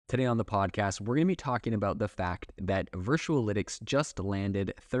Today on the podcast, we're going to be talking about the fact that Virtualitics just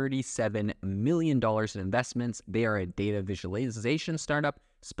landed $37 million in investments. They are a data visualization startup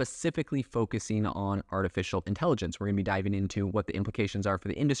specifically focusing on artificial intelligence. We're going to be diving into what the implications are for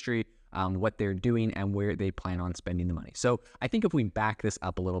the industry, what they're doing, and where they plan on spending the money. So I think if we back this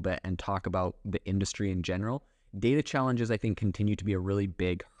up a little bit and talk about the industry in general, data challenges, I think, continue to be a really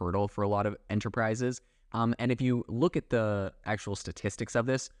big hurdle for a lot of enterprises. And if you look at the actual statistics of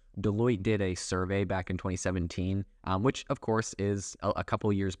this, Deloitte did a survey back in 2017, which of course is a couple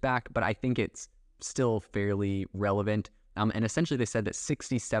of years back, but I think it's still fairly relevant. And essentially they said that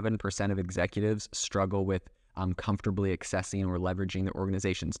 67% of executives struggle with comfortably accessing or leveraging their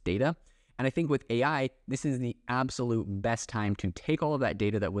organization's data. And I think with AI, this is the absolute best time to take all of that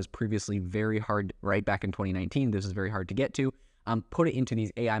data that was previously very hard, right back in 2019, this is very hard to get to, put it into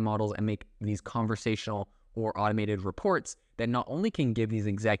these AI models and make these conversational or automated reports that not only can give these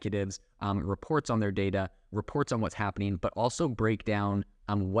executives reports on their data, reports on what's happening, but also break down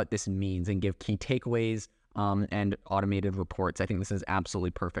what this means and give key takeaways and automated reports. I think this is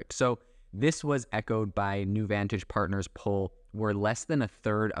absolutely perfect. So this was echoed by New Vantage Partners' poll, where less than a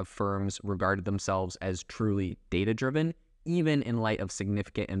third of firms regarded themselves as truly data-driven, even in light of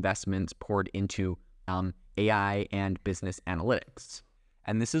significant investments poured into AI and business analytics.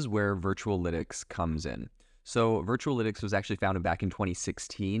 And this is where Virtualitics comes in. So Virtualitics was actually founded back in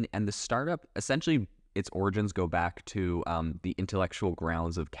 2016, and the startup, essentially its origins go back to the intellectual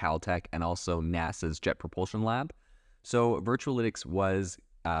grounds of Caltech and also NASA's Jet Propulsion Lab. So Virtualitics was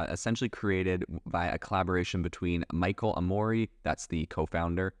essentially created by a collaboration between Michael Amori, that's the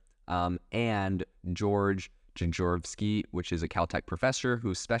co-founder, and George Jajorsky, which is a Caltech professor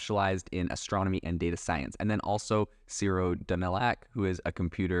who specialized in astronomy and data science, and then also Ciro Demelac, who is a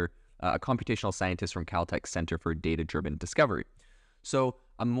computational scientist from Caltech Center for Data-Driven Discovery. So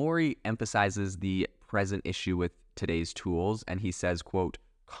Amori emphasizes the present issue with today's tools, and he says, quote,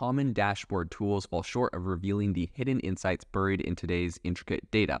 "Common dashboard tools fall short of revealing the hidden insights buried in today's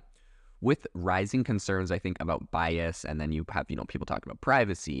intricate data." With rising concerns, I think, about bias, and then you have, people talking about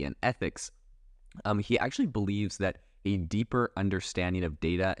privacy and ethics, he actually believes that a deeper understanding of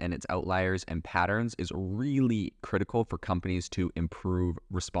data and its outliers and patterns is really critical for companies to improve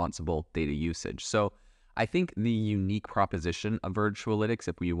responsible data usage. So I think the unique proposition of Virtualitics,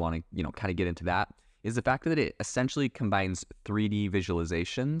 if we want to, kind of get into that, is the fact that it essentially combines 3D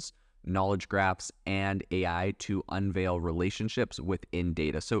visualizations, knowledge graphs, and AI to unveil relationships within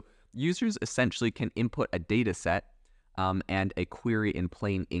data. So users essentially can input a data set and a query in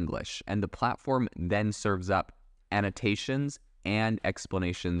plain English, and the platform then serves up annotations and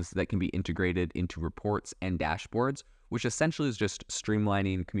explanations that can be integrated into reports and dashboards, which essentially is just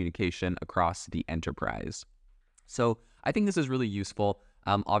streamlining communication across the enterprise. So I think this is really useful.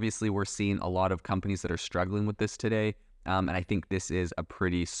 Obviously, we're seeing a lot of companies that are struggling with this today, and I think this is a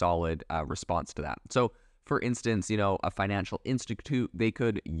pretty solid response to that. So for instance, a financial institute, they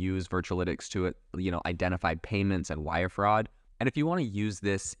could use Virtualitics to, identify payments and wire fraud. And if you want to use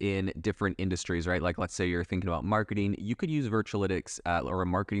this in different industries, right, like let's say you're thinking about marketing, you could use Virtualitics, or a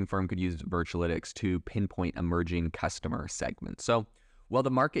marketing firm could use Virtualitics to pinpoint emerging customer segments. So while the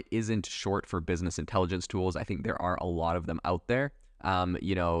market isn't short for business intelligence tools, I think there are a lot of them out there,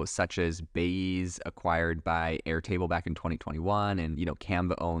 such as Baze, acquired by Airtable back in 2021, and,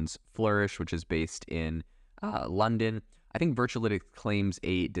 Canva owns Flourish, which is based in London. I think Virtualitics claims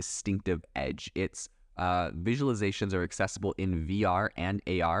a distinctive edge. Its visualizations are accessible in VR and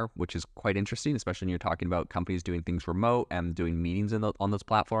AR, which is quite interesting, especially when you're talking about companies doing things remote and doing meetings on those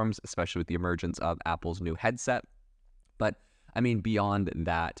platforms, especially with the emergence of Apple's new headset. But beyond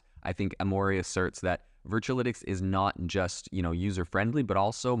that, I think Amori asserts that Virtualitics is not just, user-friendly, but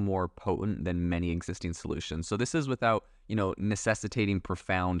also more potent than many existing solutions. So this is without, necessitating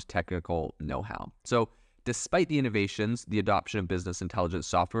profound technical know-how. So despite the innovations, the adoption of business intelligence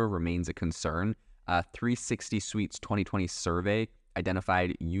software remains a concern. 360 Suite's 2020 survey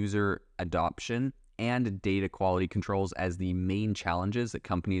identified user adoption and data quality controls as the main challenges that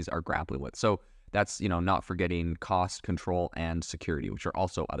companies are grappling with. So that's, not forgetting cost, control, and security, which are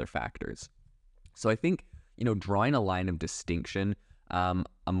also other factors. So I think, drawing a line of distinction,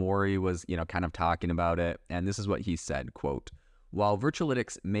 Amori was, kind of talking about it, and this is what he said, quote, "While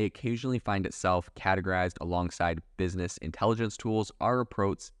Virtualitics may occasionally find itself categorized alongside business intelligence tools, our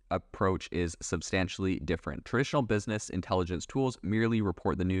approach is substantially different. Traditional business intelligence tools merely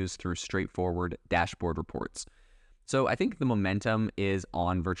report the news through straightforward dashboard reports." So I think the momentum is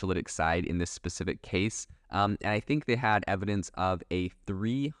on Virtualitics' side in this specific case, and I think they had evidence of a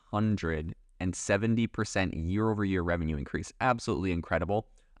 370% year-over-year revenue increase. Absolutely incredible.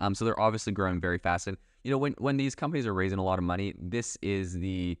 So they're obviously growing very fast. And when these companies are raising a lot of money, this is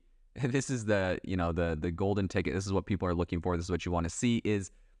the the golden ticket. This is what people are looking for. This is what you want to see: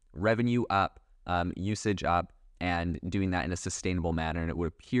 is revenue up, usage up, and doing that in a sustainable manner. And it would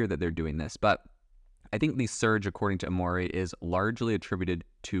appear that they're doing this. But I think the surge, according to Amaury, is largely attributed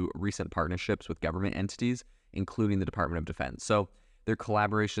to recent partnerships with government entities, including the Department of Defense. So their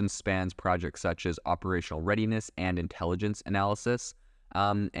collaboration spans projects such as operational readiness and intelligence analysis.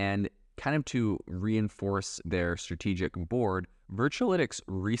 And kind of to reinforce their strategic board, Virtualitics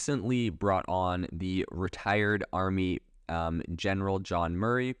recently brought on the retired Army General John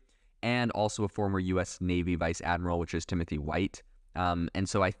Murray and also a former U.S. Navy Vice Admiral, which is Timothy White. And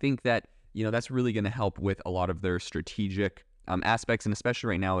so I think that, that's really going to help with a lot of their strategic aspects, and especially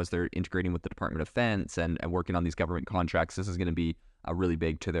right now as they're integrating with the Department of Defense and working on these government contracts, this is going to be really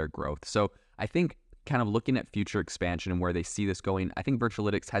big to their growth. So I think kind of looking at future expansion and where they see this going, I think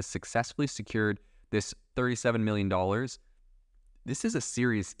Virtualitics has successfully secured this $37 million. This is a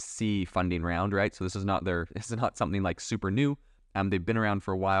Series C funding round, right? So this is not something like super new. They've been around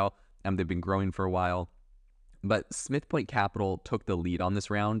for a while. They've been growing for a while. But Smith Point Capital took the lead on this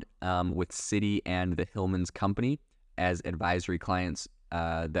round with Citi and the Hillman's Company as advisory clients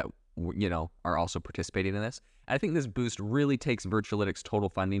that are also participating in this. And I think this boost really takes Virtualitics' total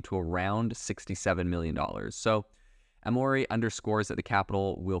funding to around $67 million. So Amaury underscores that the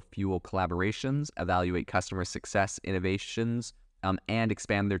capital will fuel collaborations, evaluate customer success innovations, and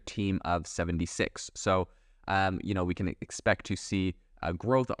expand their team of 76. So, we can expect to see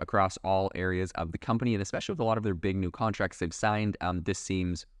growth across all areas of the company, and especially with a lot of their big new contracts they've signed, this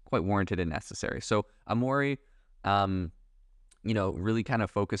seems quite warranted and necessary. So Amaury, really kind of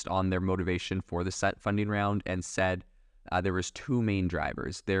focused on their motivation for the set funding round and said there was two main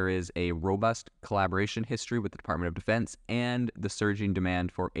drivers. There is a robust collaboration history with the Department of Defense and the surging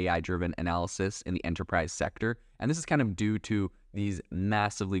demand for AI-driven analysis in the enterprise sector. And this is kind of due to these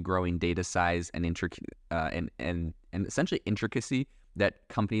massively growing data size and essentially intricacy that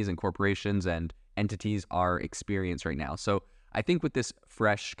companies and corporations and entities are experiencing right now. So I think with this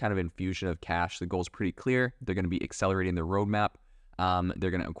fresh kind of infusion of cash, the goal is pretty clear. They're going to be accelerating their roadmap.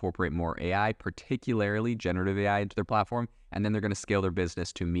 They're going to incorporate more AI, particularly generative AI, into their platform, and then they're going to scale their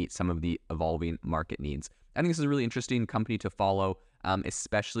business to meet some of the evolving market needs. I think this is a really interesting company to follow,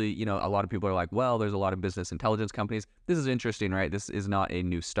 especially, a lot of people are like, well, there's a lot of business intelligence companies. This is interesting, right? This is not a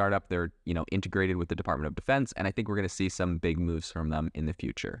new startup. They're, integrated with the Department of Defense, and I think we're going to see some big moves from them in the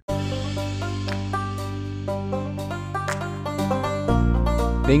future.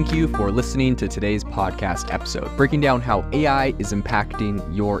 Thank you for listening to today's podcast episode, breaking down how AI is impacting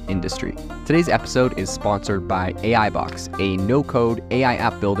your industry. Today's episode is sponsored by AIbox, a no-code AI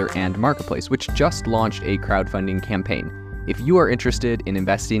app builder and marketplace, which just launched a crowdfunding campaign. If you are interested in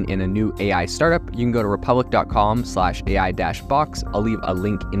investing in a new AI startup, you can go to republic.com/AI-box. I'll leave a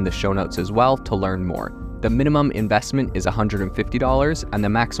link in the show notes as well to learn more. The minimum investment is $150 and the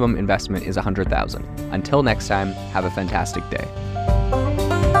maximum investment is $100,000. Until next time, have a fantastic day.